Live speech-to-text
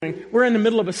we're in the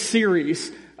middle of a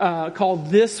series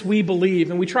called This We Believe.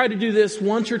 And we try to do this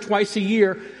once or twice a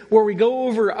year where we go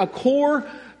over a core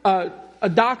a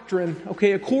doctrine,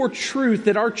 okay, a core truth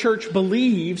that our church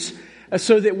believes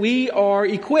so that we are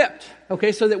equipped,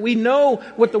 okay, so that we know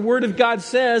what the Word of God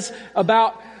says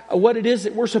about what it is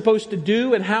that we're supposed to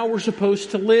do and how we're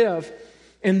supposed to live.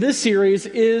 And this series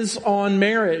is on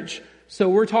marriage. So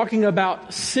we're talking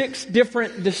about 6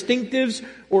 different distinctives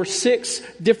or 6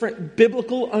 different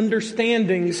biblical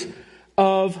understandings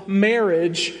of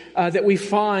marriage that we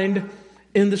find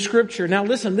in the Scripture. Now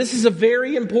listen, this is a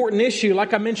very important issue,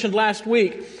 like I mentioned last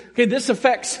week. Okay, this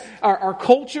affects our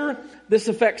culture. This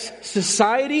affects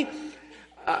society.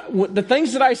 The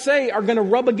things that I say are going to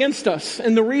rub against us.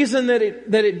 And the reason that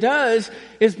it does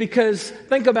is because,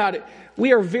 think about it,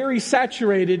 we are very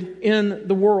saturated in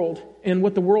the world and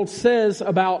what the world says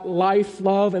about life,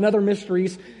 love, and other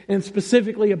mysteries, and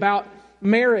specifically about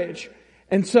marriage.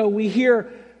 And so we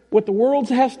hear what the world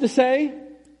has to say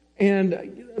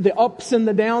and the ups and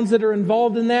the downs that are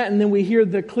involved in that, and then we hear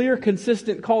the clear,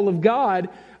 consistent call of God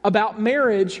about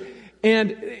marriage.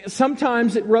 And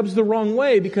sometimes it rubs the wrong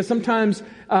way because sometimes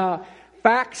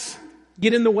facts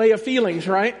get in the way of feelings,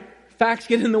 right? Facts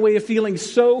get in the way of feelings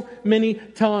so many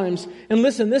times. And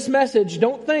listen, this message,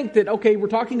 don't think that, okay, we're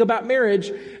talking about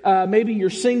marriage. Maybe you're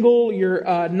single,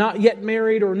 you're not yet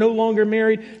married or no longer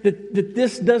married, that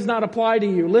this does not apply to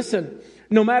you. Listen,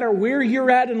 no matter where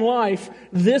you're at in life,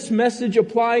 this message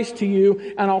applies to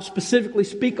you, and I'll specifically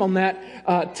speak on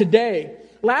that today.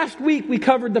 Last week we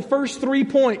covered the first 3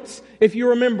 points, if you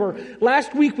remember.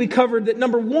 Last week we covered that,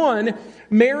 number 1,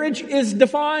 marriage is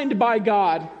defined by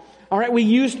God. All right, we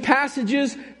used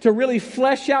passages to really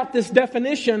flesh out this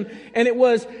definition, and it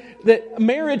was that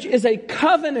marriage is a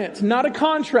covenant, not a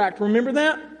contract. Remember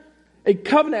that? A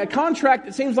covenant, a contract,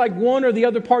 it seems like one or the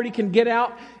other party can get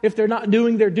out if they're not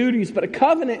doing their duties. But a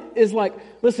covenant is like,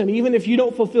 listen, even if you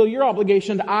don't fulfill your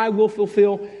obligation, I will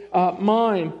fulfill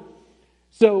mine.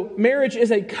 So marriage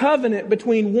is a covenant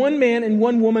between one man and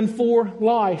one woman for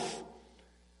life.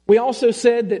 We also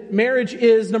said that marriage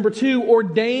is, number 2,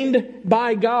 ordained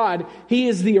by God. He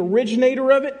is the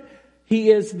originator of it. He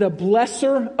is the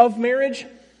blesser of marriage.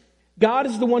 God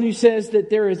is the one who says that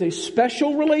there is a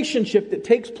special relationship that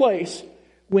takes place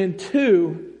when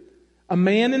 2, a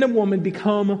man and a woman,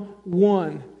 become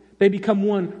one. They become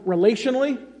one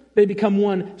relationally. They become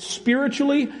one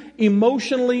spiritually,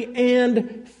 emotionally,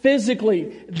 and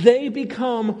physically. They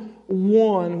become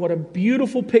one. What a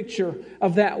beautiful picture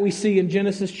of that we see in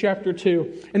Genesis chapter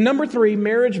 2. And number 3,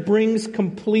 marriage brings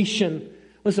completion.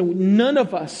 Listen, none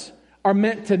of us are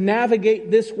meant to navigate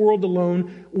this world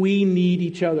alone. We need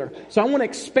each other. So I want to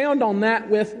expound on that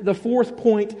with the 4th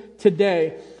point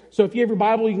today. So if you have your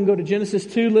Bible, you can go to Genesis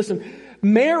 2. Listen,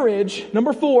 marriage,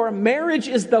 number 4, marriage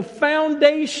is the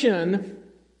foundation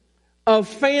of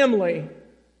family.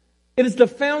 It is the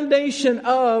foundation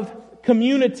of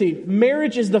community.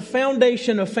 Marriage is the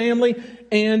foundation of family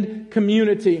and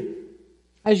community.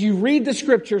 As you read the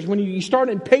Scriptures, when you start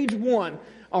in page 1,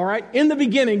 all right, in the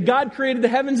beginning, God created the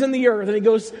heavens and the earth, and it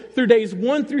goes through days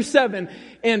 1 through 7.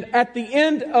 And at the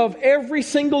end of every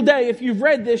single day, if you've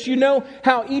read this, you know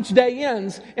how each day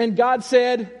ends. And God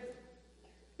said,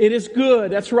 it is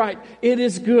good. That's right. It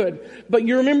is good. But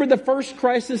you remember the first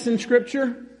crisis in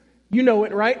Scripture? You know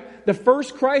it, right? The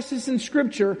first crisis in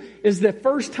Scripture is the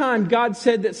first time God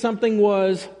said that something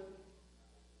was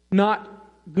not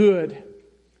good.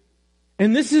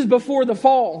 And this is before the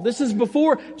fall. This is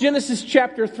before Genesis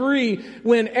chapter 3,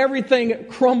 when everything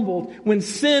crumbled, when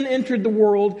sin entered the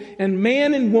world, and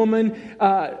man and woman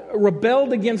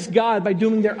rebelled against God by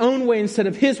doing their own way instead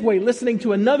of His way, listening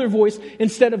to another voice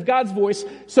instead of God's voice.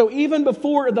 So even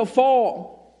before the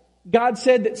fall, God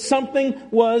said that something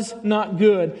was not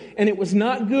good. And it was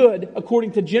not good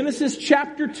according to Genesis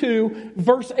chapter 2,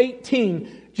 verse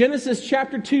 18. Genesis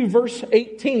chapter 2, verse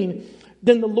 18.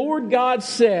 Then the Lord God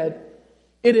said,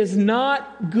 it is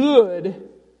not good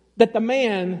that the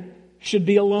man should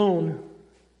be alone.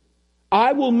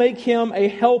 I will make him a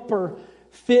helper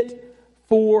fit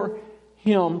for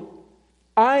him.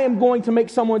 I am going to make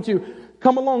someone to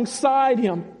come alongside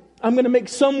him. I'm going to make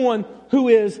someone who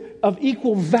is of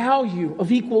equal value,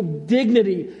 of equal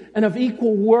dignity, and of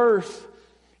equal worth.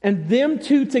 And them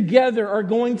two together are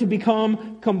going to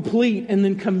become complete. And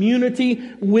then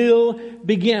community will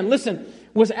begin. Listen,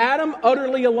 was Adam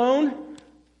utterly alone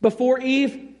before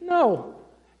Eve? No.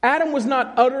 Adam was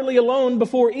not utterly alone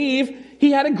before Eve.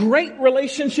 He had a great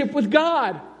relationship with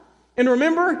God. And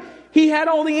remember, he had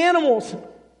all the animals,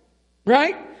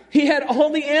 right? He had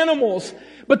all the animals.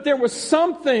 But there was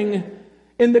something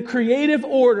in the creative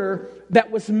order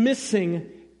that was missing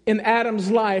in Adam's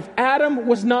life. Adam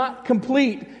was not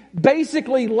complete.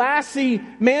 Basically, Lassie,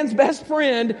 man's best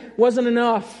friend, wasn't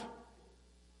enough.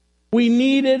 We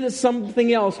needed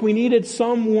something else. We needed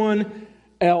someone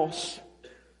else.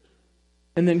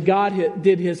 And then God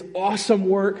did His awesome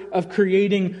work of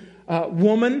creating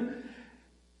woman.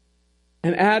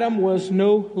 And Adam was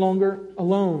no longer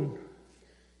alone.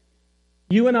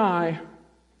 You and I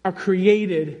are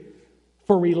created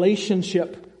for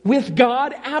relationship with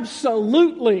God,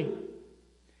 absolutely,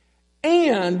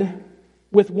 and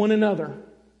with one another.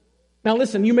 Now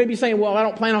listen, you may be saying, well, I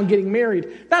don't plan on getting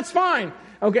married. That's fine.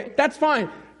 Okay, that's fine.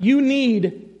 You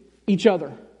need each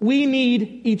other. We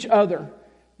need each other.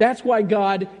 That's why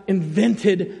God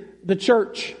invented the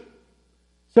church.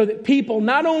 So that people,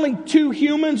 not only two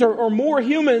humans or more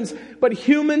humans, but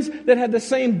humans that had the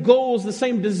same goals, the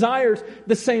same desires,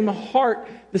 the same heart,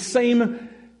 the same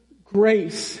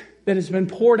grace that has been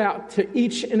poured out to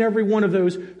each and every one of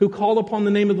those who call upon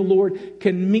the name of the Lord,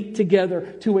 can meet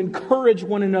together to encourage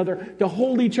one another, to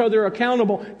hold each other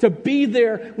accountable, to be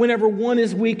there whenever one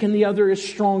is weak and the other is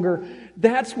stronger.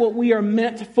 That's what we are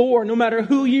meant for, no matter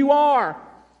who you are.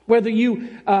 Whether you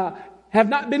have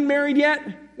not been married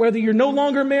yet, whether you're no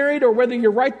longer married, or whether you're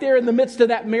right there in the midst of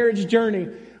that marriage journey,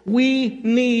 we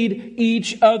need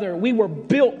each other. We were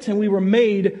built and we were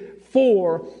made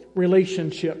for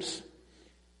relationships.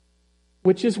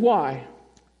 Which is why,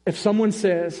 if someone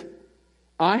says,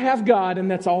 I have God and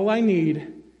that's all I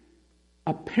need,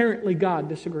 apparently God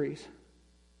disagrees.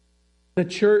 The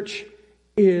church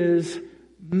is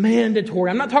mandatory.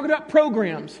 I'm not talking about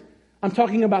programs. I'm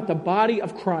talking about the body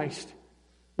of Christ.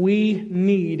 We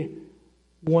need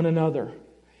one another.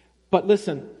 But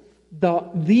listen,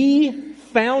 the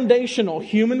foundational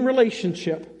human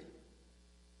relationship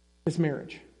is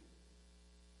marriage.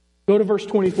 Go to verse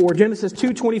 24. Genesis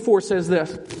 2:24 says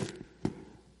this.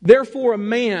 Therefore a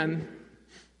man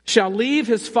shall leave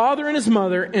his father and his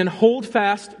mother and hold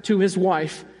fast to his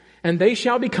wife, and they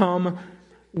shall become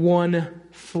one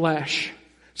flesh.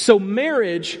 So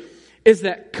marriage is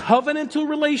that covenantal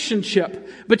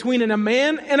relationship between a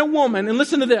man and a woman. And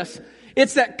listen to this.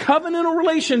 It's that covenantal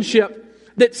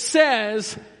relationship that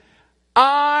says,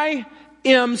 I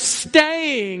am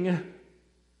staying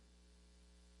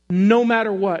no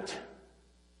matter what.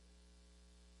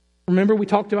 Remember, we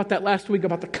talked about that last week,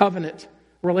 about the covenant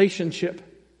relationship.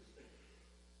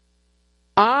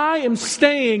 I am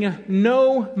staying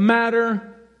no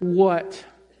matter what.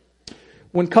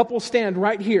 When couples stand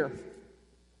right here,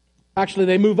 actually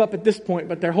they move up at this point,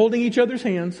 but they're holding each other's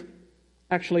hands.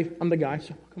 Actually, I'm the guy,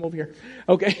 so come over here.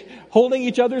 Okay, holding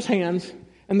each other's hands,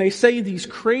 and they say these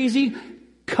crazy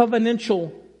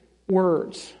covenantal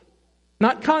words.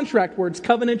 Not contract words,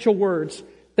 covenantal words.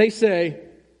 They say,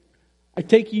 I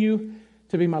take you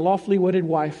to be my lawfully wedded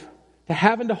wife, to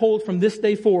have and to hold from this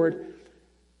day forward,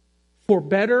 for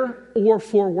better or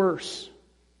for worse.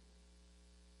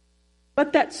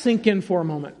 Let that sink in for a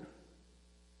moment.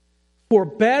 For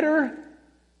better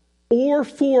or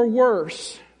for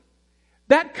worse.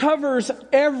 That covers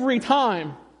every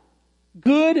time.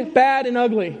 Good, bad, and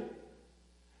ugly.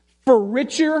 For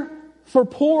richer, for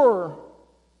poorer.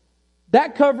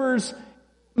 That covers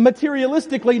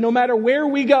materialistically, no matter where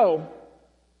we go,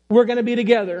 we're going to be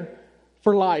together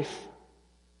for life.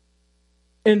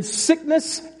 In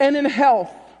sickness and in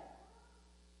health,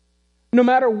 no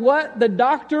matter what the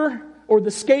doctor or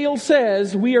the scale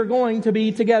says, we are going to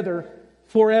be together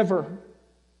forever.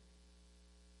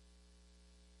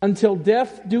 Until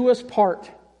death do us part.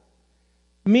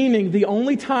 Meaning the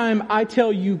only time I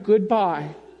tell you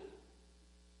goodbye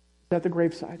is at the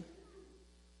graveside.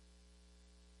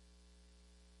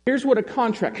 Here's what a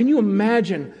contract. Can you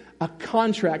imagine a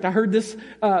contract? I heard this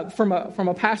from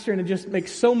a pastor, and it just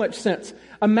makes so much sense.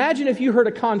 Imagine if you heard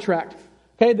a contract.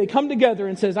 Okay, they come together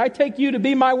and says, I take you to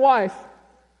be my wife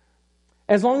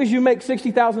as long as you make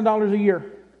 $60,000 a year.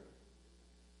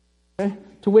 Okay?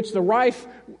 To which the wife,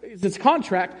 this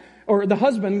contract, or the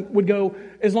husband would go,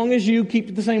 as long as you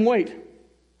keep the same weight.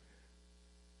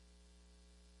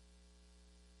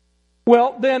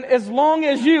 Well, then as long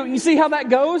as you see how that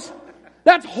goes?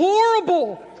 That's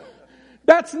horrible.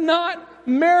 That's not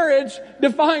marriage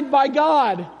defined by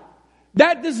God.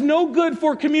 That does no good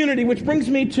for community, which brings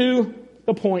me to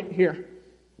the point here.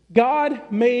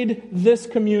 God made this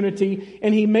community,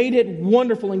 and He made it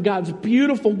wonderful in God's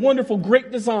beautiful, wonderful,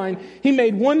 great design. He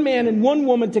made one man and one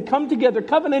woman to come together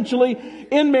covenantally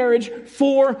in marriage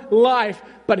for life.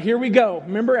 But here we go.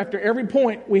 Remember, after every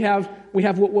point, we have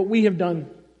what we have done,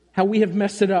 how we have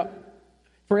messed it up.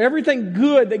 For everything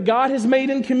good that God has made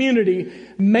in community,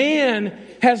 man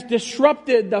has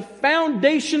disrupted the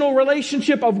foundational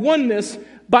relationship of oneness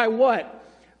By what?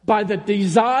 By the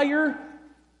desire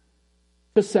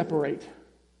to separate.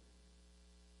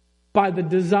 By the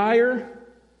desire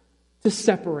to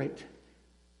separate. If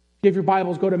you have your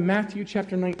Bibles, go to Matthew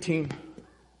chapter 19.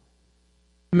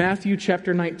 Matthew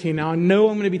chapter 19. Now, I know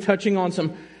I'm going to be touching on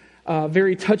some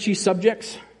very touchy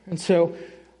subjects, and so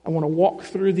I want to walk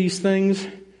through these things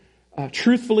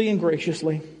truthfully and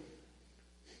graciously.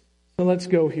 So let's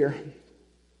go here.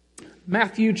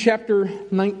 Matthew chapter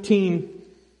 19.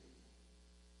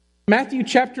 Matthew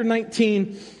chapter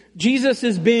 19, Jesus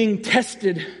is being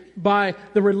tested by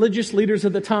the religious leaders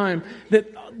of the time, that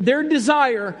their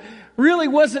desire really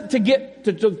wasn't to get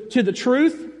to the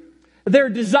truth. Their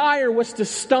desire was to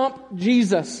stump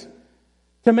Jesus,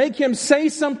 to make him say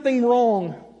something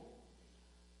wrong.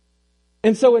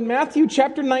 And so in Matthew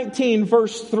chapter 19,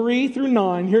 verse 3 through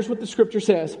 9, here's what the scripture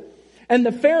says. And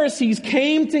the Pharisees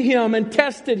came to him and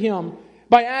tested him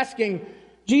by asking,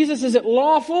 Jesus, is it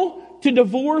lawful to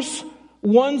divorce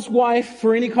one's wife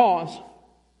for any cause?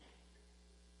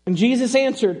 And Jesus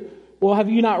answered, well, have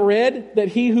you not read that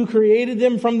he who created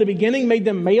them from the beginning made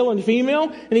them male and female?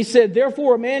 And he said,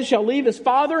 therefore a man shall leave his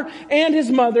father and his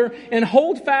mother and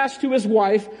hold fast to his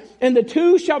wife, and the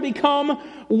two shall become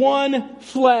one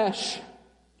flesh.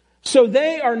 So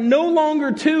they are no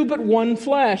longer two, but one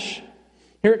flesh.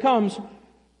 Here it comes.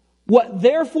 What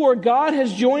therefore God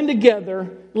has joined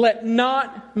together, let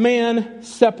not man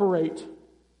separate.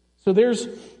 So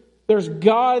there's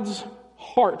God's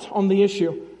heart on the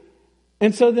issue.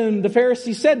 And so then the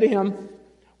Pharisees said to him,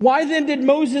 why then did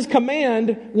Moses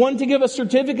command one to give a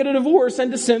certificate of divorce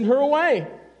and to send her away?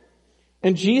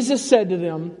 And Jesus said to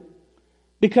them,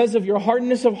 because of your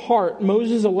hardness of heart,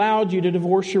 Moses allowed you to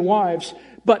divorce your wives.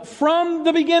 But from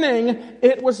the beginning,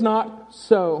 it was not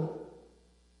so.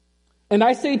 And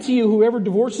I say to you, whoever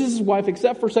divorces his wife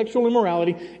except for sexual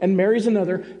immorality and marries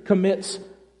another commits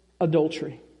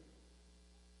adultery.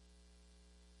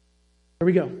 Here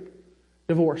we go.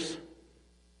 Divorce.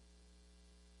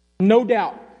 No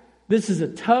doubt, this is a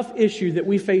tough issue that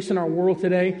we face in our world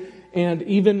today and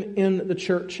even in the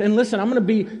church. And listen, I'm going to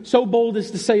be so bold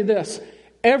as to say this.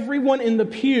 Everyone in the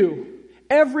pew,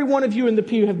 every one of you in the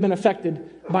pew have been affected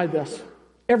by this.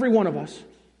 Every one of us.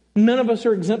 None of us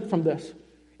are exempt from this.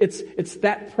 It's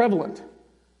that prevalent.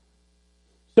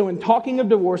 So in talking of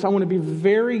divorce, I want to be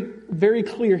very, very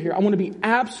clear here. I want to be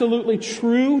absolutely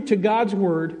true to God's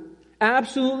word,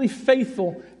 absolutely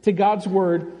faithful to God's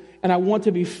word, and I want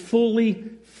to be fully,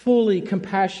 fully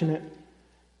compassionate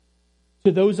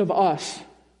to those of us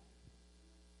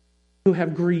who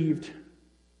have grieved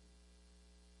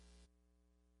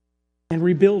and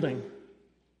rebuilding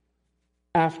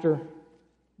after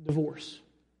divorce.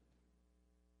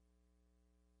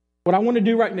 What I want to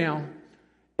do right now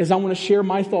is I want to share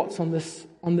my thoughts on this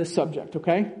subject,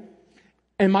 okay?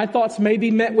 And my thoughts may be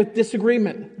met with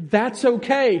disagreement. That's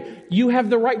okay. You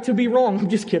have the right to be wrong. I'm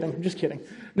just kidding.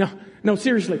 No,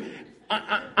 seriously.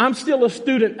 I'm still a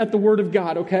student at the Word of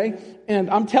God, okay? And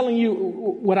I'm telling you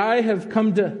what I have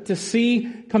come to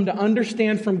see, come to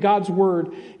understand from God's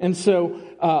Word. And so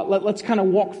let's kind of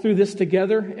walk through this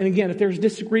together. And again, if there's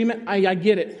disagreement, I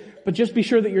get it. But just be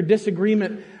sure that your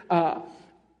disagreement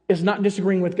is not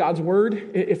disagreeing with God's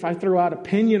Word. If I throw out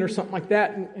opinion or something like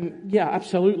that, and yeah,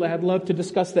 absolutely, I'd love to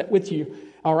discuss that with you.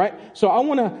 All right? So I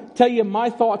want to tell you my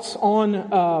thoughts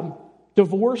on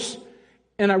divorce.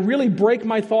 And I really break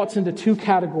my thoughts into two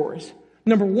categories.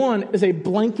 Number one is a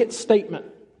blanket statement,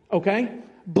 okay?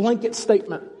 Blanket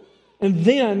statement. And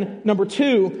then, number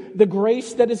two, the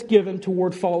grace that is given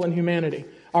toward fallen humanity.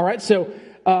 All right, so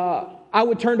I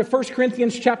would turn to 1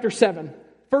 Corinthians chapter 7.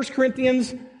 1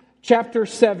 Corinthians chapter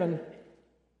 7.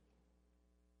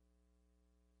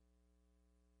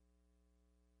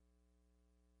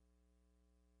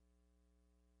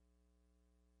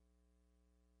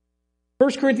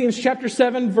 First Corinthians chapter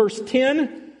 7, verse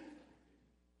 10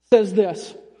 says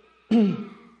this.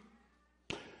 To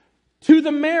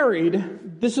the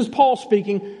married, this is Paul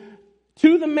speaking,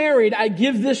 to the married I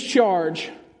give this charge,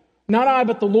 not I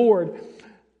but the Lord.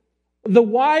 The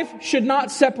wife should not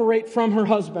separate from her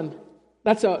husband.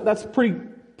 That's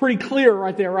pretty clear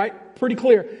right there, right? Pretty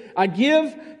clear. I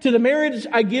give to the marriage,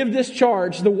 I give this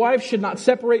charge. The wife should not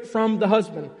separate from the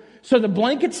husband. So the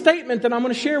blanket statement that I'm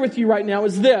going to share with you right now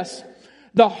is this.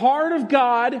 The heart of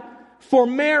God for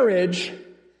marriage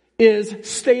is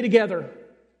stay together.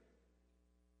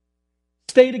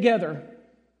 Stay together.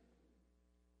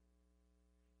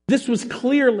 This was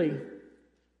clearly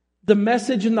the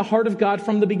message in the heart of God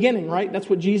from the beginning, right? That's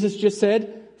what Jesus just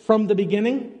said, from the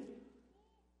beginning.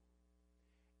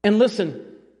 And listen,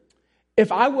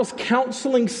 if I was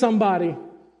counseling somebody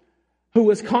who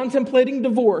was contemplating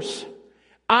divorce,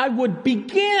 I would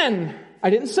begin, I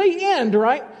didn't say end,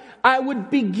 right? I would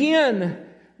begin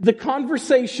the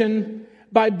conversation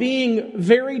by being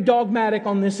very dogmatic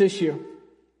on this issue,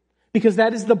 because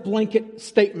that is the blanket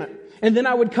statement. And then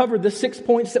I would cover the 6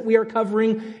 points that we are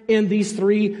covering in these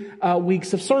 3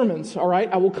 weeks of sermons, all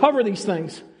right? I will cover these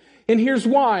things. And here's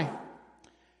why.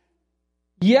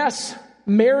 Yes,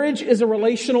 marriage is a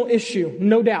relational issue,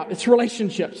 no doubt. It's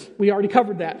relationships. We already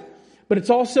covered that. But it's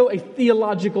also a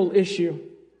theological issue.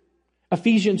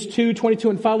 Ephesians 2:22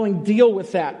 and following deal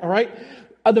with that, all right?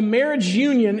 The marriage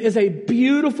union is a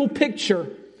beautiful picture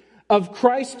of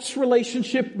Christ's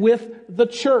relationship with the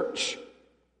church.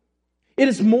 It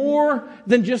is more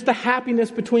than just the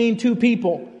happiness between 2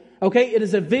 people. Okay? It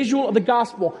is a visual of the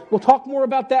gospel. We'll talk more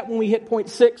about that when we hit point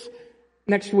 6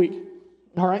 next week.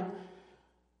 All right?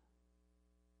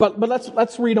 But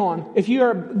let's read on. If you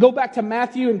go back to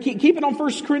Matthew and keep it on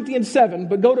 1 Corinthians 7,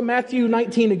 but go to Matthew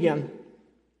 19 again.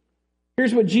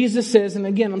 Here's what Jesus says, and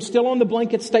again, I'm still on the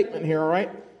blanket statement here, all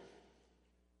right?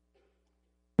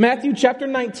 Matthew chapter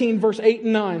 19, verse 8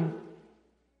 and 9.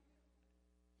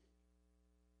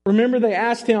 Remember, they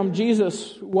asked him,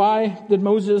 Jesus, why did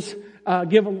Moses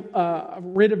give a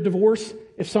writ of divorce?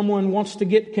 If someone wants to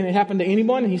can it happen to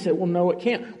anyone? And he said, well, no, it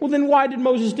can't. Well, then why did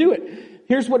Moses do it?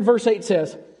 Here's what verse 8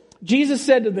 says. Jesus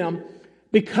said to them,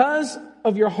 because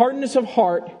of your hardness of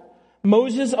heart,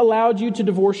 Moses allowed you to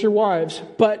divorce your wives,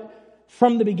 but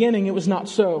from the beginning it was not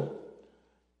so.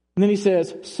 And then he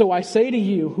says, so I say to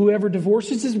you, whoever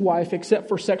divorces his wife except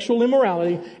for sexual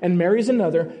immorality and marries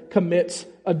another commits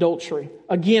adultery.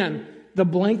 Again, the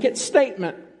blanket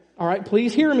statement, all right,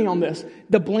 please hear me on this.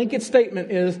 The blanket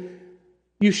statement is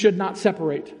you should not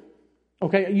separate.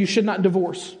 Okay, you should not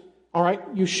divorce. All right,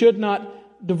 you should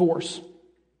not divorce.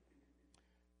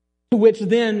 To which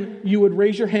then you would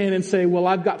raise your hand and say, well,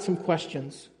 I've got some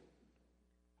questions.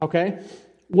 Okay,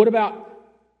 what about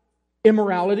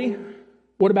immorality?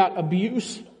 What about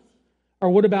abuse? Or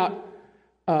what about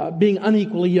being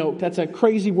unequally yoked? That's a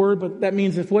crazy word, but that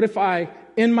means what if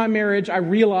in my marriage, I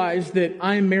realize that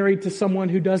I am married to someone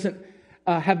who doesn't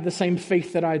have the same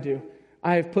faith that I do.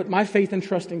 I have put my faith and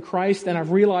trust in Christ, and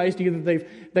I've realized either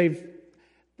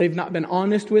they've not been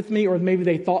honest with me, or maybe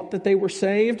they thought that they were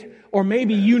saved, or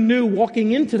maybe you knew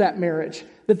walking into that marriage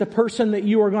that the person that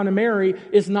you are going to marry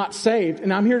is not saved.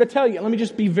 And I'm here to tell you, let me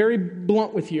just be very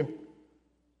blunt with you.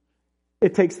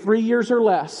 It takes 3 years or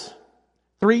less.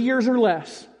 3 years or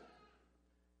less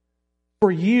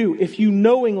for you, if you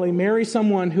knowingly marry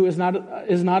someone who is not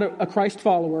a Christ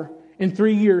follower, in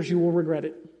 3 years you will regret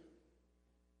it.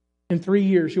 In 3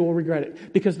 years you will regret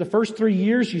it. Because the first 3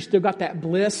 years you still got that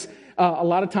bliss. A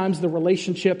lot of times the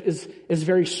relationship is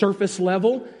very surface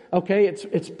level. Okay,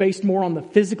 it's based more on the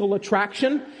physical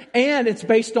attraction, and it's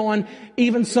based on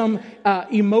even some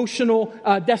emotional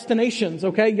destinations.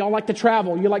 Okay, y'all like to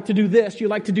travel, you like to do this, you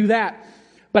like to do that.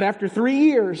 But after 3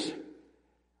 years,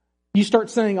 you start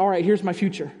saying, all right, here's my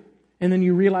future. And then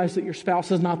you realize that your spouse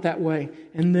is not that way.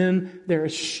 And then there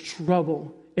is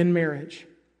struggle in marriage.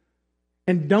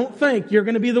 And don't think you're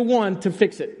going to be the one to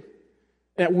fix it.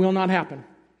 That will not happen.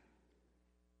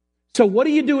 So what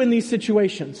do you do in these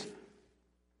situations?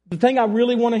 The thing I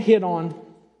really want to hit on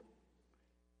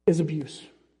is abuse.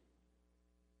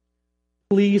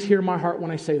 Please hear my heart when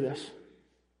I say this.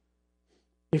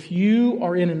 If you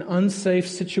are in an unsafe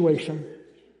situation,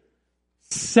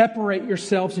 separate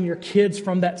yourselves and your kids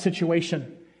from that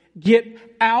situation. Get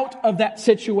out of that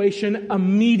situation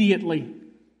immediately.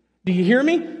 Do you hear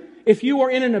me? If you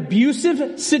are in an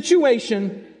abusive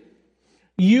situation,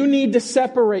 you need to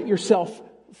separate yourself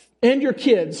and your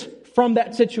kids from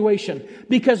that situation.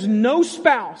 Because no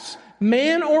spouse,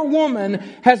 man or woman,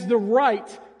 has the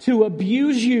right to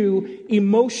abuse you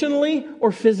emotionally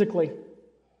or physically.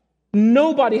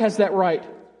 Nobody has that right.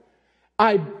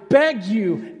 I beg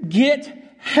you,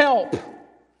 get help.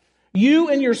 You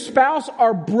and your spouse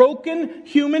are broken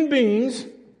human beings,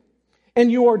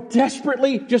 and you are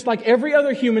desperately, just like every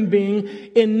other human being,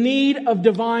 in need of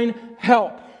divine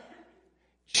help.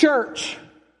 Church,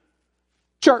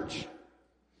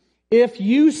 if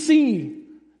you see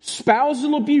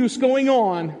spousal abuse going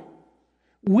on,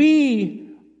 we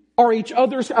are each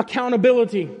other's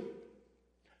accountability.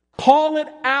 Call it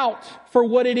out for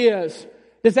what it is.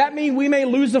 Does that mean we may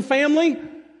lose a family?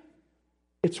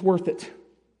 It's worth it.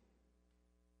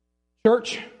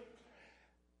 Church,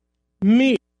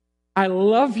 I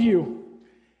love you.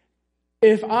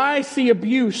 If I see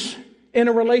abuse in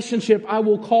a relationship, I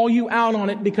will call you out on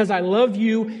it because I love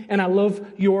you and I love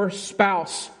your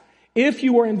spouse. If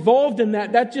you are involved in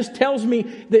that, that just tells me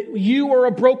that you are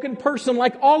a broken person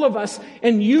like all of us,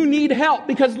 and you need help.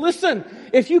 Because listen,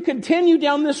 if you continue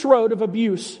down this road of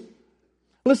abuse,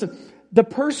 listen, the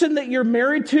person that you're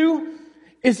married to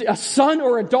is a son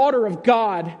or a daughter of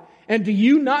God. And do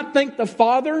you not think the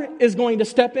Father is going to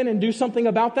step in and do something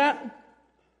about that?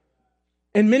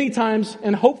 And many times,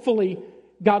 and hopefully,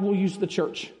 God will use the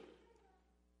church.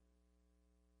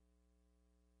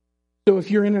 So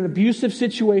if you're in an abusive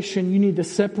situation, you need to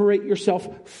separate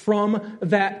yourself from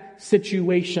that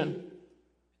situation.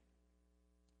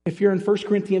 If you're in 1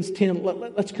 Corinthians 10,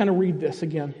 let's kind of read this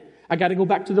again. I got to go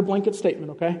back to the blanket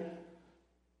statement, okay?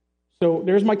 So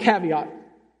there's my caveat.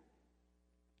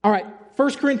 All right,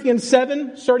 1 Corinthians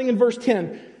 7, starting in verse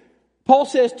 10. Paul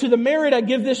says, "To the married I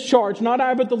give this charge, not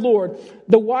I but the Lord.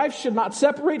 The wife should not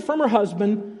separate from her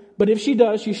husband, but if she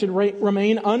does, she should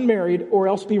remain unmarried or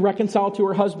else be reconciled to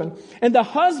her husband. And the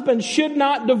husband should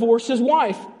not divorce his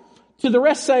wife. To the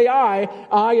rest say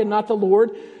I and not the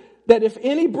Lord, that if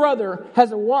any brother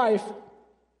has a wife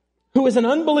who is an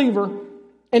unbeliever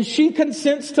and she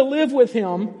consents to live with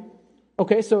him,"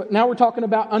 okay, so now we're talking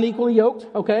about unequally yoked,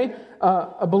 okay,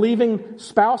 a believing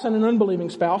spouse and an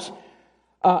unbelieving spouse.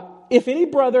 If any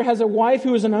brother has a wife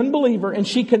who is an unbeliever and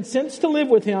she consents to live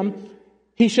with him,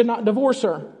 he should not divorce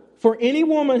her. For any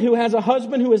woman who has a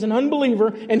husband who is an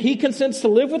unbeliever and he consents to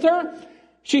live with her,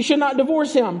 she should not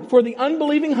divorce him. For the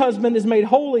unbelieving husband is made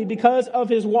holy because of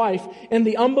his wife, and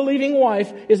the unbelieving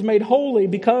wife is made holy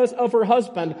because of her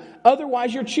husband.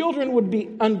 Otherwise your children would be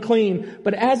unclean.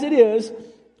 But as it is,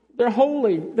 they're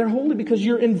holy. They're holy because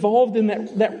you're involved in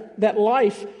that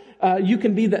life. You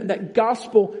can be that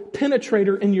gospel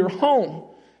penetrator in your home.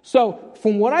 So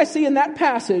from what I see in that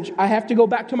passage, I have to go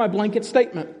back to my blanket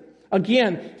statement.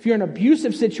 Again, if you're in an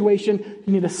abusive situation,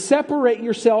 you need to separate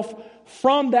yourself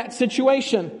from that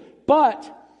situation. But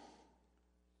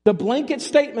the blanket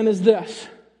statement is this.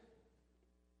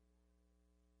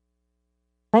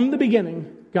 From the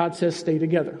beginning, God says stay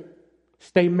together.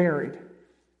 Stay married.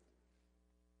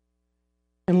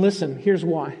 And listen, here's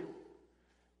why.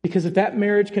 Because if that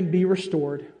marriage can be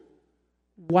restored,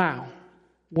 wow,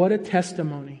 what a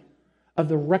testimony of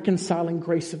the reconciling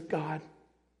grace of God.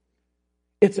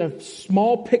 It's a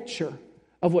small picture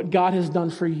of what God has done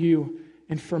for you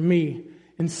and for me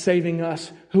in saving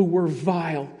us who were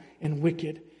vile and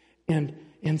wicked and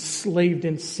enslaved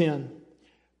in sin.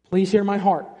 Please hear my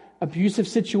heart. Abusive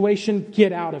situation,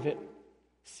 get out of it.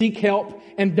 Seek help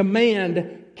and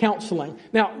demand counseling.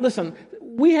 Now, listen,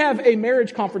 we have a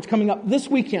marriage conference coming up this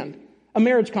weekend, a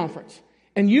marriage conference.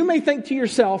 And you may think to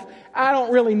yourself, I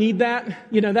don't really need that.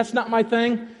 That's not my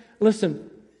thing. Listen,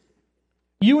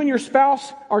 you and your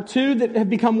spouse are two that have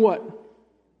become what?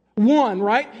 One,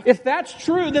 right? If that's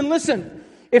true, then listen,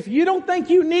 if you don't think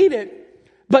you need it,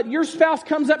 but your spouse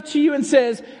comes up to you and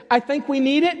says, I think we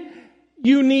need it,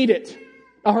 you need it.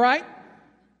 All right?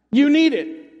 You need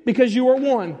it because you are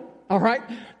one. All right?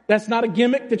 That's not a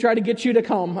gimmick to try to get you to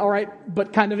come. All right?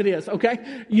 But kind of it is.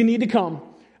 Okay? You need to come.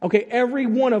 Okay? Every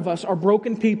one of us are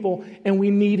broken people and we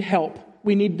need help.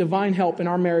 We need divine help in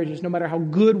our marriages, no matter how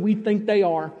good we think they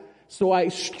are. So I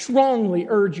strongly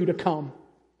urge you to come.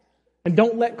 And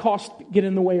don't let cost get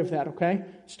in the way of that, okay?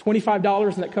 It's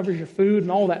 $25 and that covers your food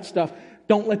and all that stuff.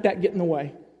 Don't let that get in the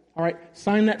way. All right?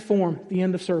 Sign that form at the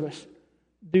end of service.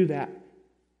 Do that.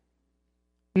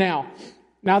 Now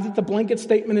that the blanket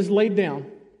statement is laid down,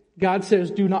 God says,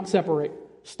 do not separate.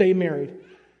 Stay married.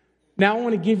 Now I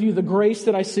want to give you the grace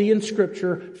that I see in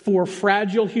Scripture for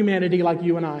fragile humanity like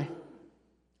you and I.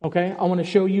 Okay? I want to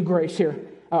show you grace here.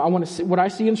 I want to see what I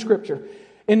see in Scripture.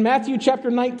 In Matthew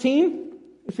chapter 19,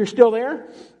 if you're still there,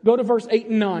 go to verse 8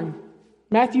 and 9.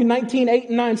 Matthew 19, 8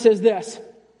 and 9 says this.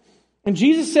 And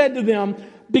Jesus said to them,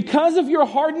 because of your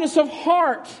hardness of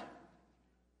heart,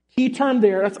 key term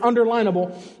there, that's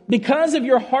underlinable. Because of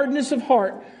your hardness of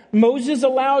heart, Moses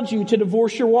allowed you to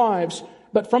divorce your wives,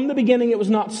 but from the beginning it was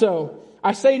not so.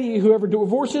 I say to you, whoever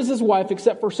divorces his wife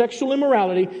except for sexual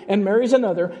immorality and marries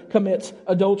another commits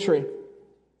adultery.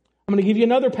 I'm going to give you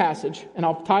another passage, and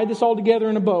I'll tie this all together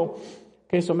in a bow.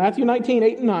 Okay, so Matthew 19,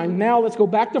 8 and 9. Now let's go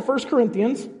back to 1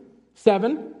 Corinthians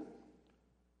 7,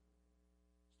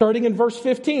 starting in verse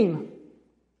 15.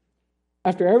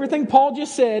 After everything Paul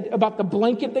just said about the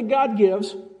blanket that God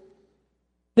gives,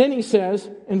 then he says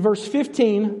in verse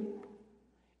 15,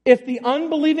 if the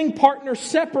unbelieving partner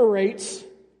separates,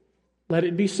 let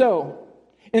it be so.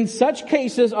 In such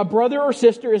cases, a brother or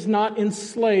sister is not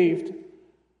enslaved.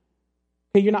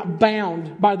 Okay, you're not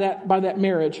bound by that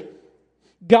marriage.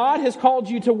 God has called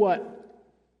you to what?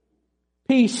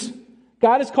 Peace.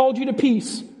 God has called you to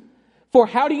peace. For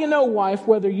how do you know, wife,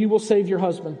 whether you will save your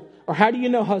husband? Or how do you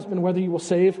know, husband, whether you will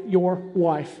save your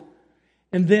wife?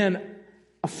 And then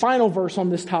a final verse on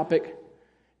this topic.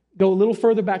 Go a little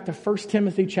further back to 1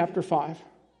 Timothy chapter 5.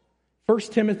 1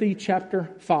 Timothy chapter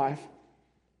 5.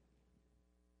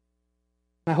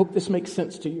 I hope this makes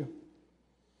sense to you.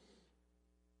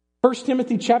 1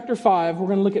 Timothy chapter 5, we're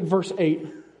going to look at verse 8.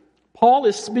 Paul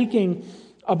is speaking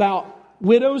about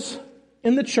widows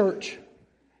in the church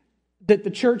that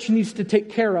the church needs to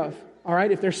take care of. All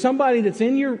right? If there's somebody that's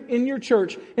in your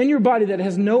church, in your body, that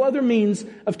has no other means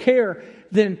of care,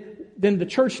 then the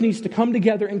church needs to come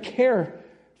together and care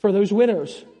for those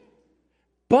widows.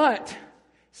 But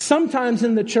sometimes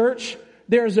in the church,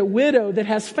 there's a widow that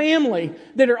has family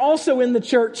that are also in the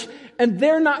church, and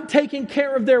they're not taking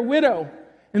care of their widow.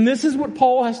 And this is what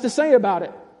Paul has to say about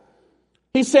it.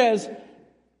 He says,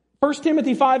 1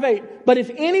 Timothy 5:8, but if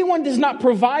anyone does not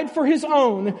provide for his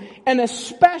own, and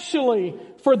especially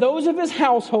for those of his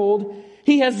household,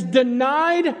 he has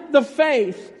denied the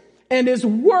faith and is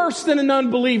worse than an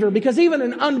unbeliever, because even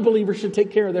an unbeliever should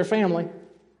take care of their family.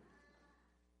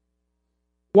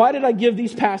 Why did I give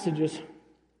these passages?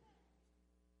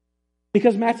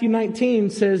 Because Matthew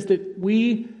 19 says that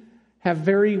we have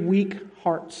very weak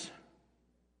hearts.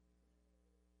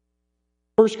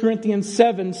 1 Corinthians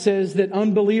 7 says that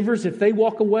unbelievers, if they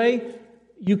walk away,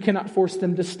 you cannot force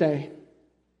them to stay.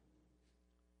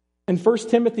 And 1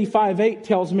 Timothy 5:8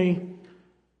 tells me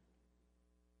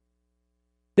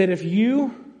that if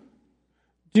you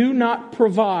do not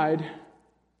provide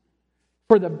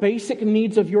for the basic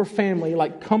needs of your family,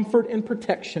 like comfort and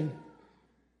protection,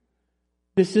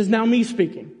 this is now me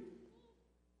speaking.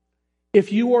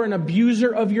 If you are an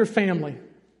abuser of your family,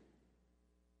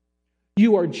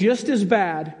 you are just as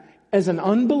bad as an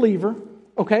unbeliever,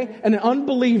 okay? An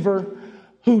unbeliever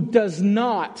who does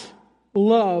not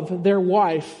love their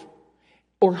wife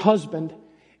or husband,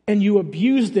 and you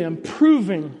abuse them,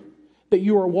 proving that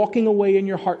you are walking away in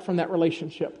your heart from that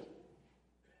relationship.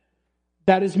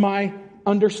 That is my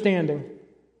understanding.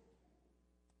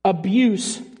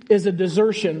 Abuse is a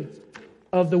desertion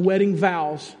of the wedding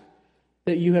vows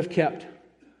that you have kept.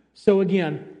 So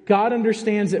again, God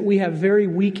understands that we have very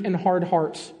weak and hard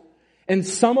hearts. And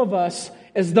some of us,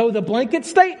 as though the blanket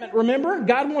statement, remember,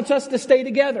 God wants us to stay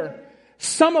together.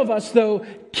 Some of us, though,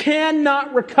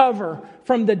 cannot recover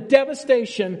from the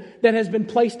devastation that has been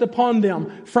placed upon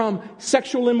them from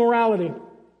sexual immorality.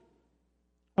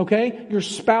 Okay? Your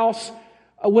spouse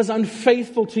was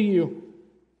unfaithful to you.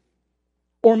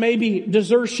 Or maybe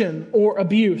desertion or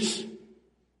abuse.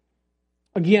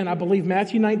 Again, I believe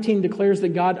Matthew 19 declares that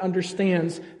God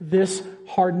understands this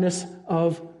hardness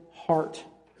of heart.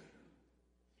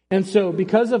 And so,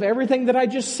 because of everything that I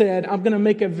just said, I'm going to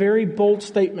make a very bold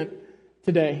statement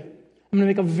today. I'm going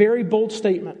to make a very bold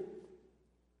statement.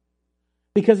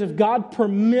 Because if God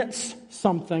permits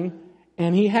something,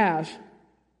 and He has,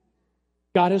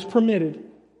 God has permitted.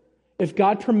 If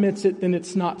God permits it, then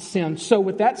it's not sin. So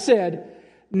with that said,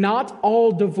 not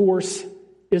all divorce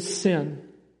is sin.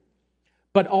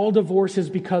 But all divorce is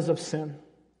because of sin. I'm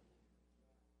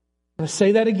going to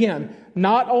say that again.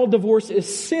 Not all divorce is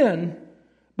sin,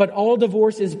 but all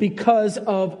divorce is because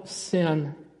of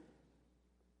sin.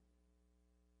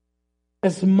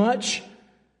 As much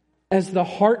as the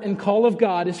heart and call of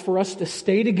God is for us to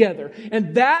stay together.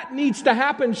 And that needs to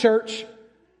happen, church.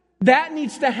 That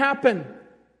needs to happen.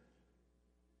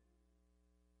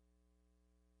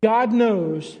 God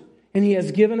knows, and He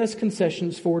has given us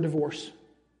concessions for divorce.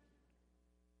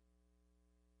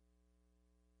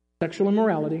 Sexual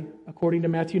immorality, according to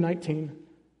Matthew 19,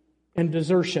 and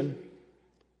desertion,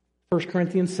 1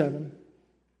 Corinthians 7.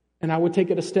 And I would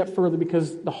take it a step further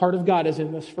because the heart of God is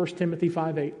in this, 1 Timothy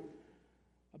 5:8,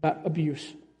 about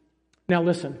abuse. Now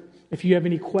listen, if you have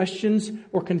any questions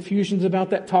or confusions about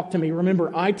that, talk to me.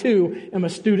 Remember, I too am a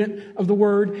student of the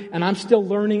Word, and I'm still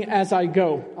learning as I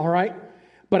go, all right?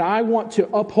 But I want to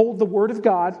uphold the Word of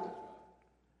God,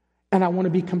 and I want to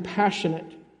be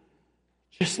compassionate,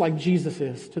 just like Jesus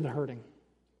is to the hurting.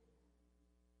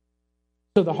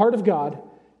 So the heart of God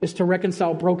is to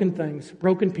reconcile broken things,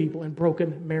 broken people, and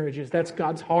broken marriages. That's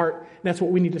God's heart. That's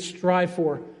what we need to strive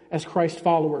for as Christ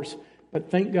followers. But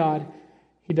thank God,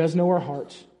 He does know our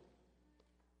hearts.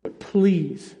 But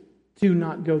please, do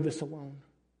not go this alone.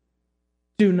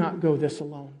 Do not go this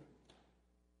alone.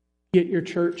 Get your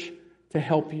church to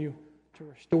help you to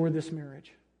restore this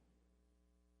marriage.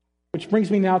 Which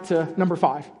brings me now to number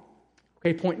 5.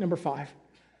 Okay, point number 5.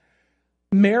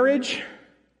 Marriage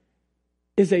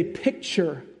is a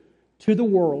picture to the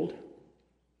world of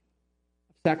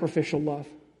sacrificial love.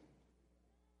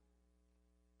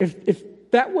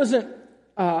 If that wasn't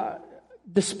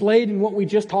displayed in what we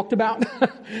just talked about.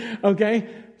 Okay?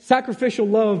 Sacrificial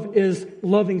love is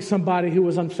loving somebody who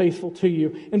was unfaithful to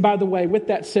you. And by the way, with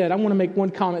that said, I want to make one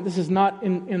comment. This is not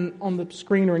on the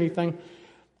screen or anything.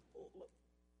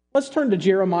 Let's turn to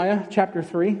Jeremiah chapter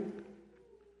 3.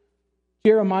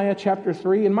 Jeremiah chapter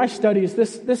 3. In my studies,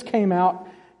 this came out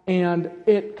and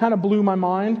it kind of blew my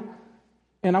mind.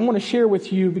 And I want to share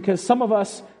with you because some of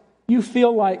us, you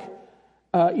feel like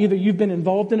either you've been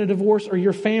involved in a divorce or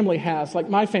your family has. Like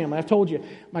my family, I've told you,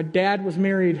 my dad was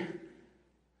married,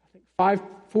 I think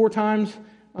 4 times.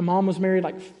 My mom was married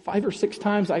like 5 or 6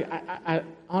 times. I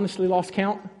honestly lost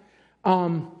count.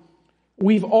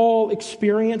 We've all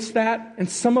experienced that, and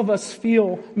some of us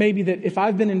feel maybe that if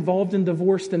I've been involved in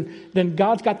divorce, then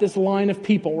God's got this line of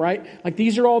people, right? Like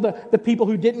these are all the people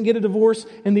who didn't get a divorce,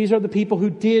 and these are the people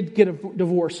who did get a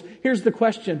divorce. Here's the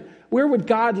question: where would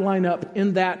God line up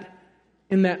in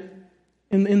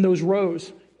those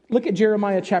rows? Look at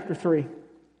Jeremiah chapter 3.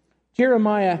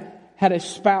 Jeremiah had a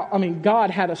spouse.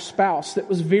 God had a spouse that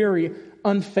was very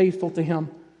unfaithful to him.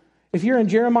 If you're in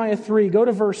Jeremiah 3, go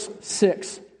to verse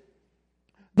 6.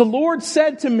 The Lord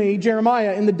said to me,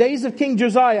 Jeremiah, in the days of King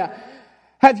Josiah,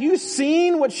 have you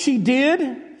seen what she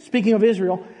did? Speaking of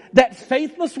Israel, that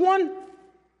faithless one?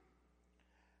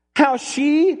 How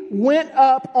she went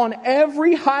up on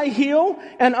every high hill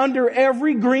and under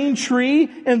every green tree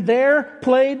and there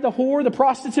played the whore, the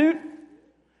prostitute?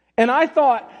 And I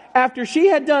thought, after she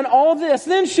had done all this,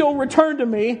 then she'll return to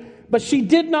me. But she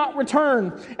did not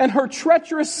return. And her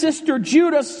treacherous sister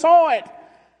Judah saw it.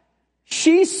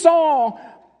 She saw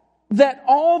that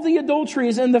all the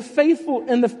adulteries and of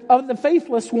the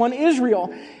faithless one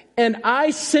Israel, and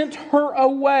I sent her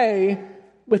away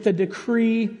with a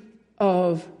decree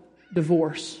of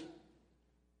divorce.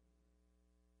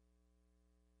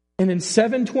 And in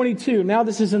 722, now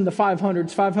this is in the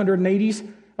 500s, 580s,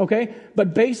 okay?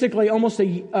 But basically almost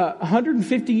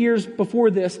 150 years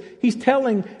before this, he's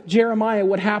telling Jeremiah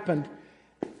what happened.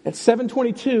 At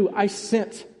 722, I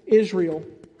sent Israel,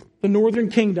 the northern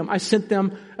kingdom, I sent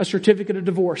them a certificate of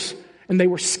divorce, and they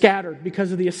were scattered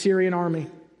because of the Assyrian army.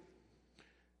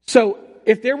 So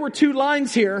if there were 2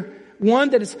 lines here,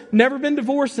 one that has never been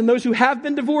divorced and those who have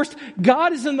been divorced,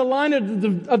 God is in the line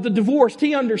of the divorced.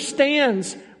 He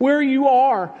understands where you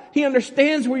are. He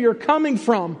understands where you're coming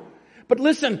from. But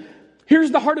listen, here's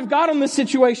the heart of God on this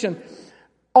situation.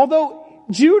 Although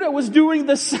Judah was doing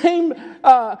the same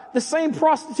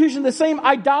prostitution, the same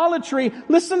idolatry,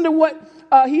 listen to what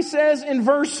he says in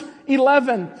verse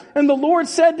 11. And the Lord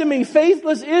said to me,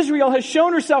 faithless Israel has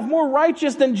shown herself more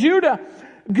righteous than Judah.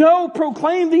 Go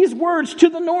proclaim these words to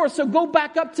the north. So go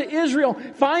back up to Israel.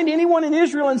 Find anyone in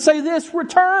Israel and say this: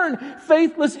 return,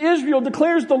 faithless Israel,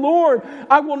 declares the Lord.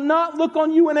 I will not look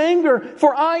on you in anger,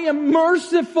 for I am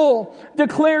merciful,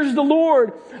 declares the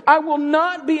Lord. I will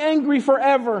not be angry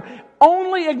forever.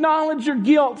 Only acknowledge your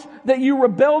guilt, that you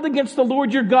rebelled against the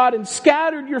Lord your God and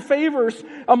scattered your favors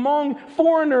among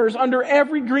foreigners under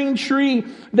every green tree,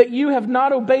 that you have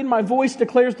not obeyed my voice,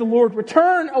 declares the Lord.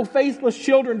 Return, O faithless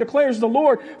children, declares the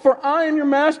Lord, for I am your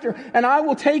master, and I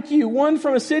will take you, 1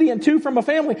 from a city and 2 from a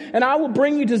family, and I will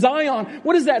bring you to Zion.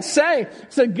 What does that say?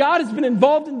 So God has been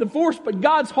involved in divorce, but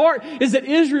God's heart is that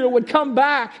Israel would come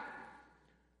back.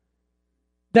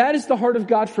 That is the heart of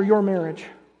God for your marriage.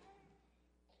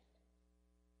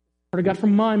 Heart of God for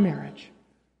my marriage.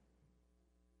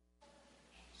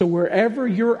 So wherever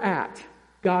you're at,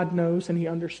 God knows and He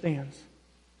understands.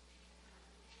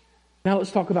 Now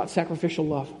let's talk about sacrificial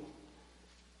love.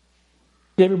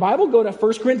 You have your Bible? Go to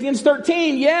 1 Corinthians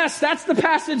 13. Yes, that's the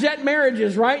passage at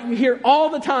marriages, right? You hear all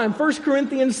the time. 1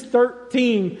 Corinthians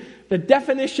 13, the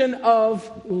definition of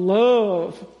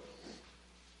love.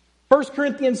 1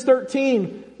 Corinthians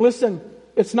 13, listen,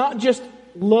 it's not just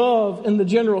love in the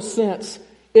general sense.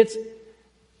 It's,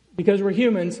 because we're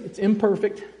humans, it's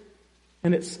imperfect,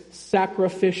 and it's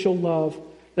sacrificial love.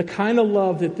 The kind of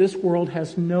love that this world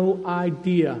has no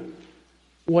idea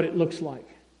what it looks like.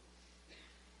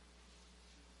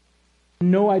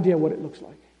 No idea what it looks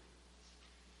like.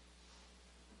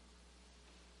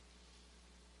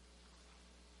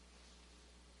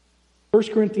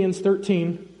 First Corinthians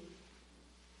 13,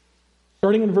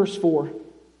 starting in verse 4.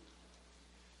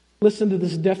 Listen to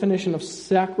this definition of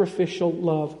sacrificial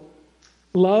love.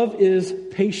 Love is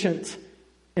patient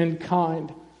and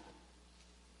kind.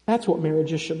 That's what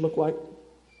marriages should look like.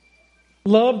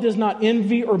 Love does not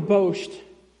envy or boast.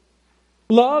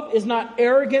 Love is not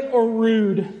arrogant or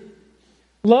rude.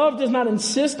 Love does not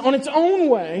insist on its own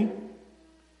way.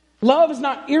 Love is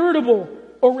not irritable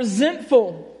or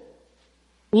resentful.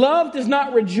 Love does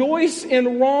not rejoice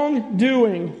in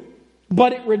wrongdoing,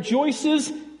 but it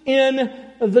rejoices in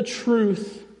the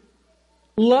truth.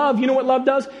 Love, you know what love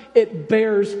does? It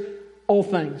bears all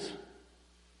things.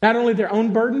 Not only their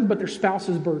own burden, but their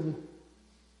spouse's burden.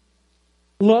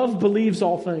 Love believes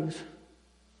all things.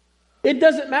 It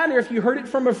doesn't matter if you heard it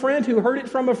from a friend who heard it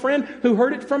from a friend who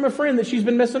heard it from a friend that she's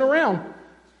been messing around.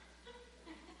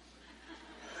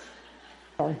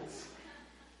 Sorry.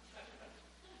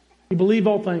 You believe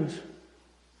all things.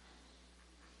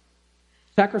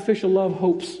 Sacrificial love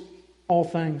hopes all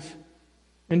things,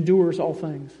 endures all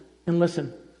things. And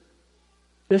listen,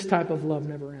 this type of love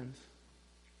never ends.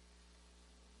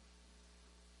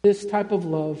 This type of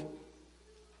love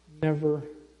never ends.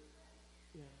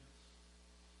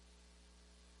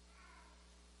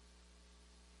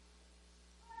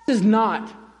 This is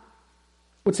not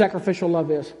what sacrificial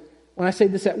love is. When I say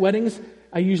this at weddings,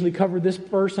 I usually cover this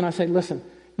verse and I say, listen,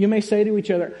 you may say to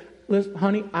each other, listen,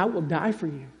 honey, I will die for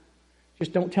you.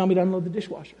 Just don't tell me to unload the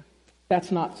dishwasher.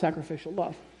 That's not sacrificial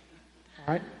love.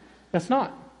 All right? That's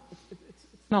not. It's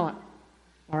not.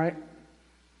 All right?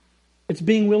 It's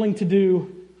being willing to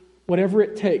do whatever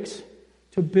it takes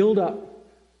to build up,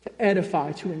 to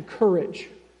edify, to encourage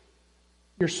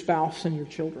your spouse and your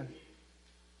children.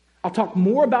 I'll talk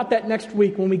more about that next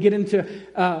week when we get into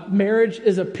marriage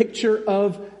is a picture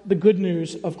of the good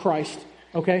news of Christ.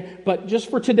 Okay? But just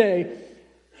for today,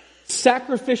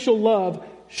 sacrificial love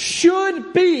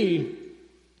should be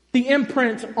the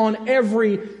imprint on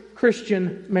every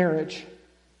Christian marriage.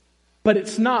 But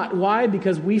it's not. Why?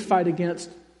 Because we fight against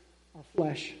our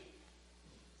flesh.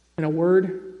 In a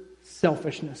word,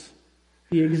 selfishness.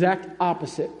 The exact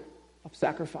opposite of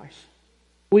sacrifice.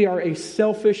 We are a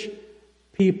selfish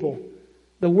people.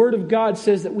 The Word of God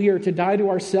says that we are to die to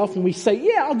ourselves, and we say,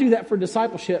 yeah, I'll do that for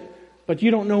discipleship, but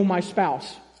you don't know my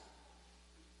spouse.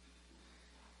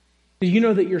 Do you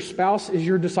know that your spouse is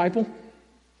your disciple?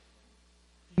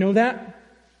 You know that?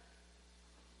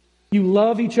 You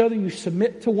love each other, you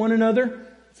submit to one another.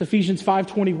 It's Ephesians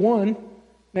 5:21.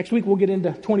 Next week we'll get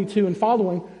into 22 and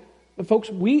following. But folks,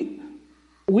 we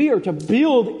are to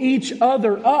build each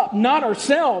other up, not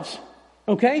ourselves.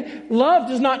 Okay? Love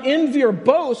does not envy or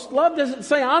boast. Love doesn't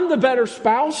say, I'm the better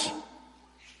spouse.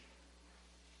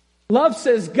 Love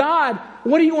says, God,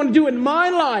 what do you want to do in my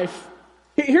life?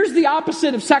 Here's the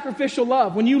opposite of sacrificial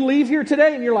love. When you leave here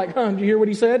today and you're like, did you hear what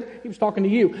he said? He was talking to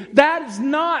you. That is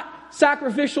not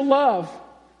sacrificial love.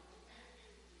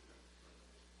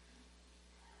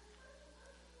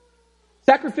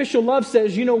 Sacrificial love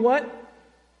says, you know what?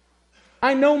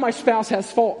 I know my spouse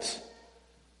has faults,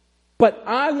 but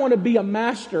I want to be a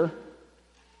master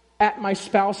at my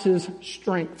spouse's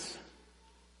strengths.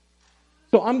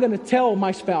 So I'm going to tell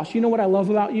my spouse, you know what I love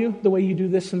about you? The way you do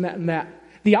this and that and that.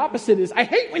 The opposite is, I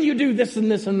hate when you do this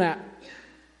and this and that.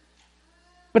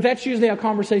 But that's usually how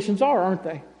conversations are, aren't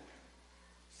they?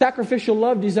 Sacrificial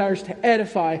love desires to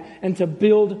edify and to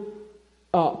build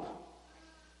up.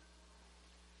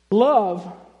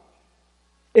 Love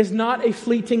is not a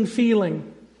fleeting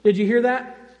feeling. Did you hear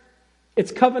that?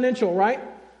 It's covenantal, right?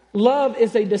 Love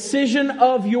is a decision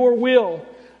of your will.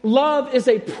 Love is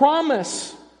a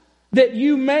promise that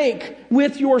you make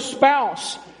with your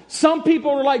spouse. Some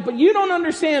people are like, but you don't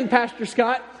understand, Pastor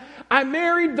Scott. I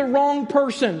married the wrong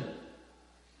person.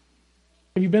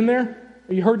 Have you been there?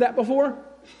 Have you heard that before?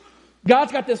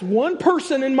 God's got this one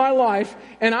person in my life,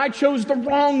 and I chose the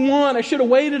wrong one. I should have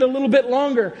waited a little bit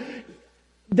longer.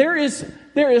 There is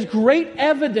great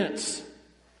evidence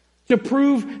to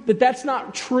prove that that's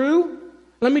not true.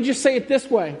 Let me just say it this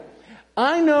way.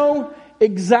 I know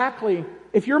exactly,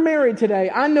 if you're married today,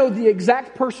 I know the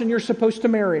exact person you're supposed to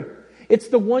marry. It's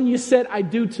the one you said I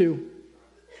do to.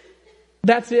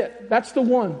 That's it. That's the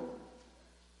one.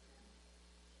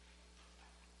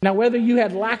 Now, whether you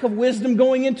had lack of wisdom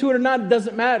going into it or not, it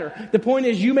doesn't matter. The point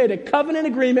is you made a covenant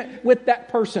agreement with that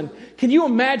person. Can you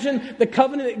imagine the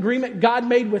covenant agreement God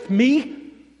made with me?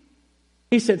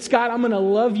 He said, Scott, I'm going to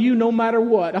love you no matter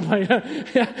what. I'm like,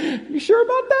 you sure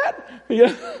about that?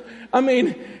 Yeah. I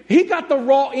mean, he got the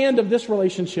raw end of this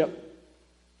relationship.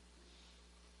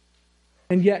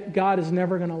 And yet, God is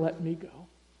never going to let me go.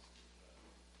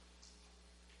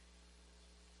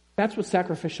 That's what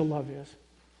sacrificial love is.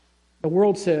 The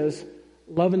world says,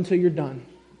 love until you're done.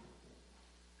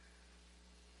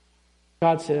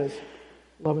 God says,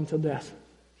 love until death.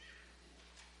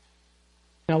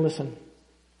 Now listen,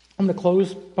 I'm going to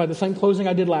close by the same closing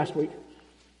I did last week.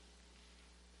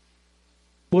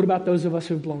 What about those of us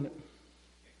who've blown it?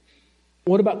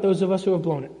 What about those of us who have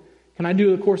blown it? Can I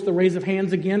do, of course, the raise of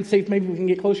hands again? See if maybe we can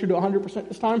get closer to 100%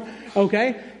 this time.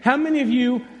 Okay. How many of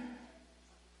you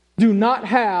do not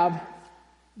have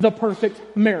the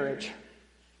perfect marriage?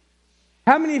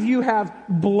 How many of you have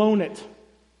blown it?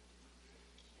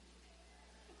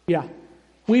 Yeah,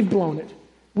 we've blown it.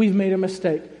 We've made a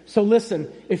mistake. So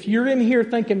listen, if you're in here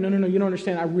thinking, no, you don't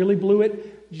understand, I really blew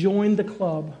it, join the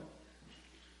club.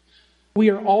 We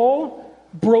are all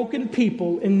broken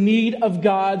people in need of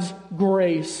God's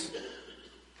grace.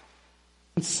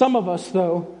 And some of us,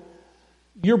 though,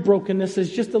 your brokenness is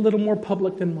just a little more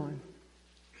public than mine.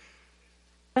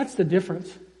 That's the difference.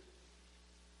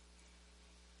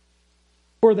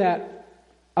 For that,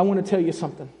 I want to tell you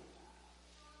something.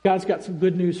 God's got some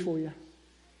good news for you.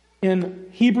 In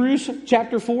Hebrews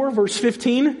chapter 4, verse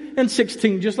 15 and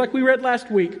 16, just like we read last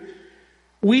week,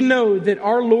 we know that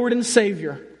our Lord and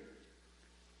Savior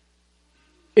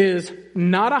is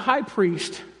not a high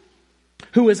priest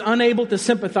who is unable to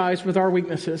sympathize with our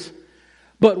weaknesses,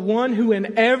 but one who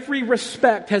in every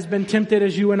respect has been tempted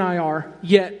as you and I are,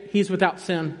 yet He's without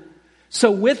sin.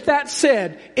 So with that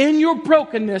said, in your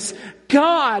brokenness,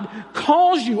 God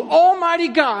calls you, Almighty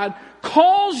God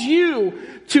calls you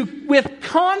to, with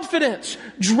confidence,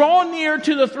 draw near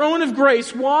to the throne of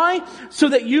grace. Why? So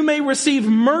that you may receive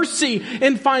mercy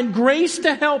and find grace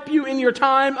to help you in your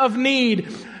time of need.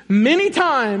 Many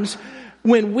times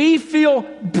when we feel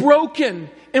broken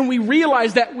and we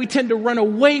realize that, we tend to run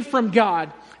away from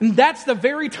God. And that's the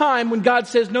very time when God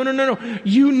says, no,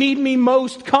 you need me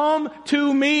most. Come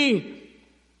to me.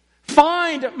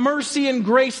 Find mercy and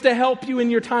grace to help you in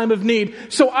your time of need.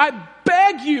 So I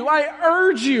beg you, I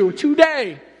urge you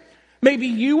today, maybe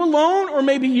you alone, or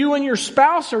maybe you and your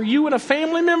spouse, or you and a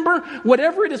family member,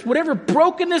 whatever it is, whatever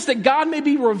brokenness that God may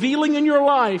be revealing in your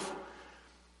life,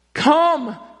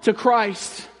 come to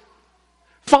Christ.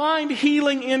 Find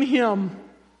healing in Him.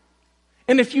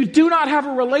 And if you do not have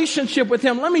a relationship with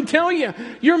Him, let me tell you,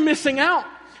 you're missing out.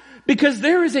 Because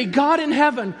there is a God in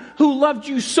heaven who loved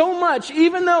you so much,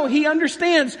 even though He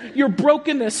understands your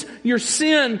brokenness, your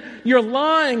sin, your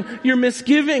lying, your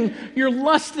misgiving, your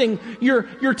lusting,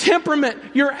 your temperament,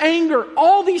 your anger,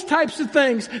 all these types of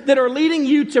things that are leading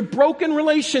you to broken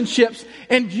relationships.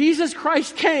 And Jesus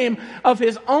Christ came of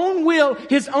His own will,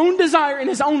 His own desire, and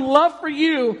His own love for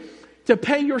you to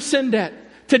pay your sin debt,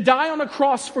 to die on a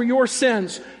cross for your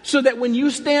sins, so that when you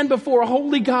stand before a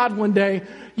holy God one day,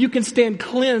 you can stand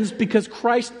cleansed because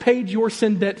Christ paid your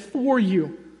sin debt for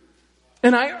you.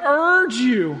 And I urge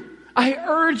you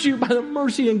by the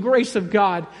mercy and grace of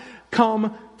God,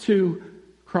 come to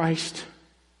Christ.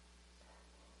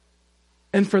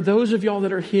 And for those of y'all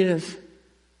that are His,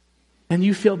 and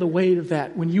you feel the weight of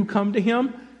that, when you come to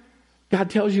Him, God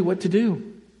tells you what to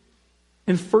do.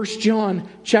 In 1 John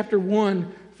chapter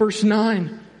 1, verse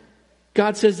 9,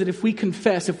 God says that if we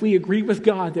confess, if we agree with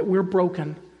God that we're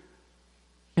broken,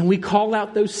 and we call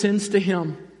out those sins to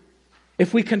Him,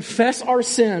 if we confess our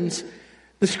sins,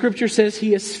 the Scripture says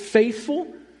He is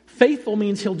faithful. Faithful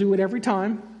means He'll do it every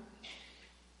time.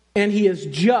 And He is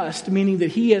just, meaning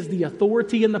that He has the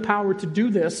authority and the power to do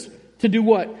this. To do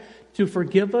what? To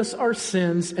forgive us our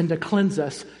sins and to cleanse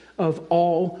us of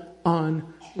all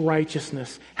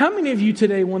unrighteousness. How many of you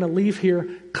today want to leave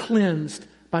here cleansed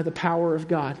by the power of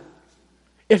God?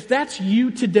 If that's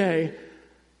you today,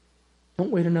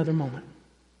 don't wait another moment.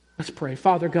 Let's pray.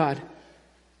 Father God,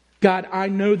 I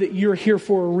know that you're here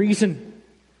for a reason.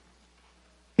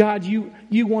 God, you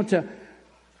want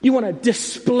to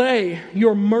display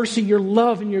your mercy, your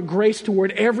love, and your grace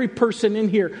toward every person in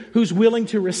here who's willing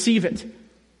to receive it.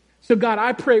 So God,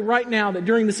 I pray right now that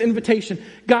during this invitation,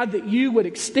 God, that you would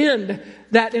extend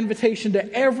that invitation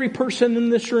to every person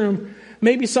in this room.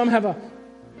 Maybe some have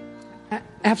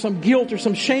some guilt or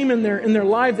some shame in their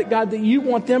life, that God, that you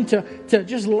want them to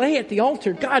just lay at the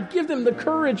altar. God, give them the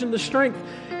courage and the strength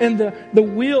and the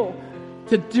will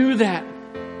to do that.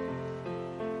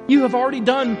 You have already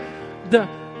done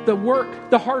the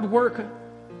work, the hard work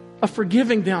of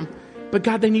forgiving them. But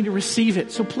God, they need to receive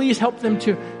it. So please help them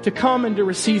to come and to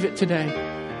receive it today.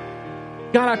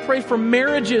 God, I pray for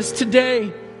marriages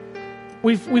today.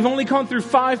 We've only gone through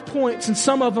 5 points, and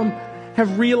some of them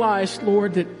have realized,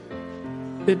 Lord, that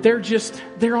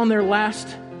they're on their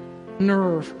last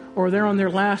nerve, or they're on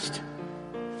their last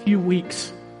few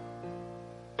weeks.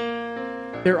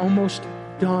 They're almost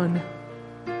done.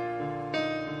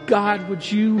 God,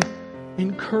 would you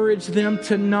encourage them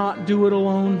to not do it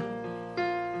alone?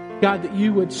 God, that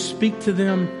you would speak to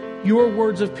them your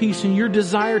words of peace and your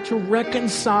desire to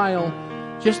reconcile,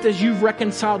 just as you've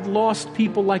reconciled lost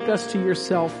people like us to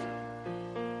yourself.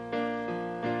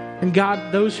 And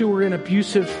God, those who are in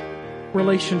abusive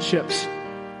relationships,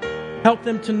 help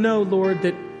them to know, Lord,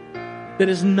 that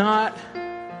is not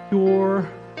your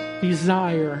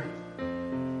desire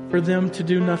for them to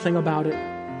do nothing about it.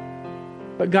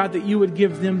 But God, that you would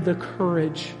give them the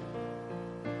courage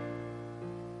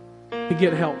to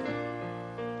get help.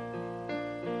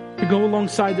 to go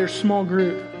alongside their small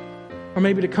group, or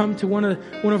maybe to come to one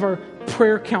of our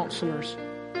prayer counselors,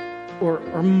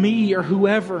 or me, or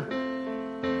whoever.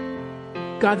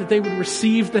 God, that they would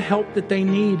receive the help that they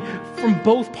need from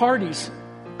both parties,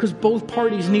 because both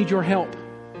parties need your help.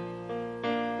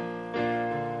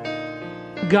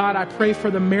 God, I pray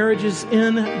for the marriages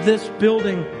in this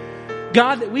building.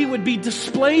 God, that we would be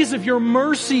displays of your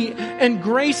mercy and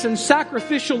grace and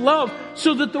sacrificial love,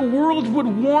 so that the world would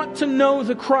want to know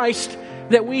the Christ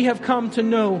that we have come to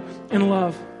know and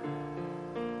love.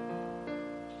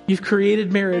 You've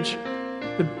created marriage,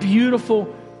 the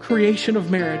beautiful creation of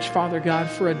marriage, Father God,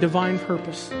 for a divine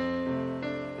purpose.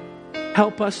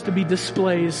 Help us to be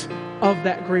displays of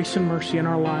that grace and mercy in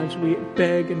our lives. We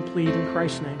beg and plead in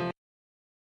Christ's name.